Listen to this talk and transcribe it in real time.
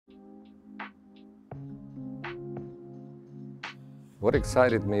What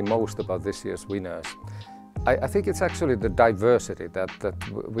excited me most about this year's winners? I think it's actually the diversity that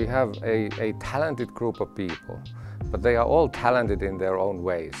we have a talented group of people, but they are all talented in their own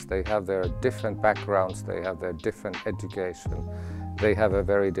ways. They have their different backgrounds, they have their different education, they have a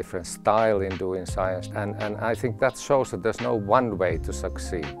very different style in doing science, and I think that shows that there's no one way to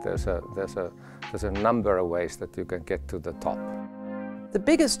succeed. There's a number of ways that you can get to the top. The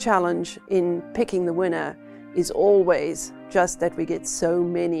biggest challenge in picking the winner is always just that we get so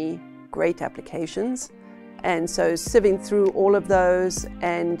many great applications. And so sieving through all of those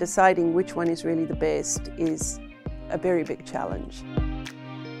and deciding which one is really the best is a very big challenge.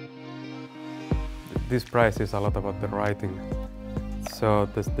 This prize is a lot about the writing. So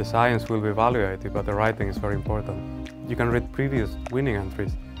the science will be evaluated, but the writing is very important. You can read previous winning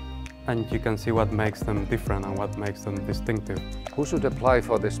entries and you can see what makes them different and what makes them distinctive. Who should apply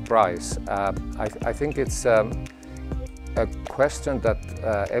for this prize? I think it's a question that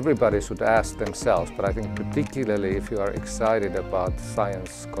everybody should ask themselves, but I think particularly if you are excited about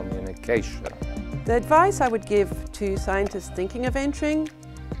science communication. The advice I would give to scientists thinking of entering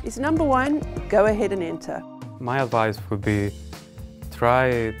is, number one, go ahead and enter. My advice would be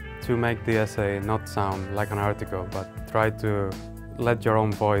try to make the essay not sound like an article, but try to let your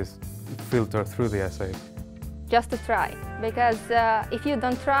own voice filter through the essay. Just to try, because if you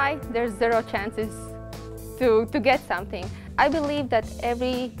don't try, there's zero chances to get something. I believe that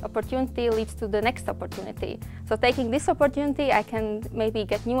every opportunity leads to the next opportunity. So taking this opportunity, I can maybe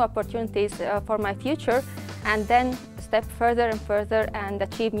get new opportunities for my future and then step further and further and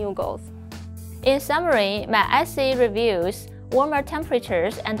achieve new goals. In summary, my essay reviews warmer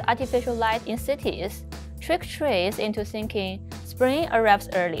temperatures and artificial light in cities trick trees into thinking spring arrives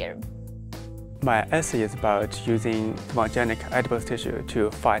earlier. My essay is about using thermogenic adipose tissue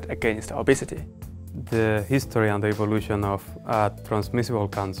to fight against obesity. The history and the evolution of transmissible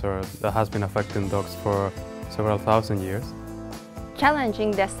cancer that has been affecting dogs for several thousand years.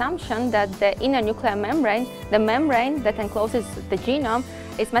 Challenging the assumption that the inner nuclear membrane, the membrane that encloses the genome,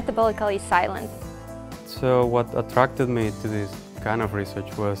 is metabolically silent. So what attracted me to this kind of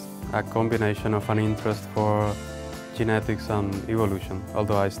research was a combination of an interest for genetics and evolution,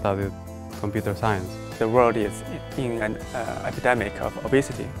 although I studied computer science. The world is in an epidemic of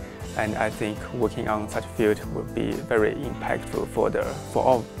obesity, and I think working on such a field would be very impactful for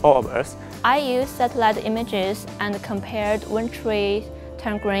all of us. I used satellite images and compared when trees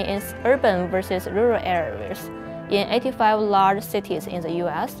turn green in urban versus rural areas in 85 large cities in the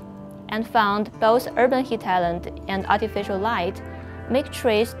US, and found both urban heat island and artificial light make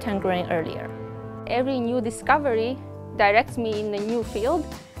trees turn green earlier. Every new discovery directs me in a new field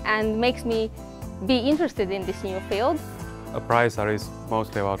and makes me be interested in this new field. A prize that is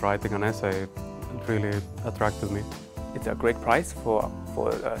mostly about writing an essay really attracted me. It's a great prize for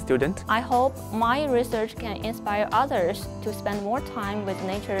a student. I hope my research can inspire others to spend more time with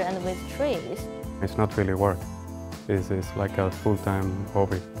nature and with trees. It's not really work. This is like a full-time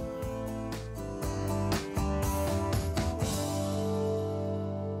hobby.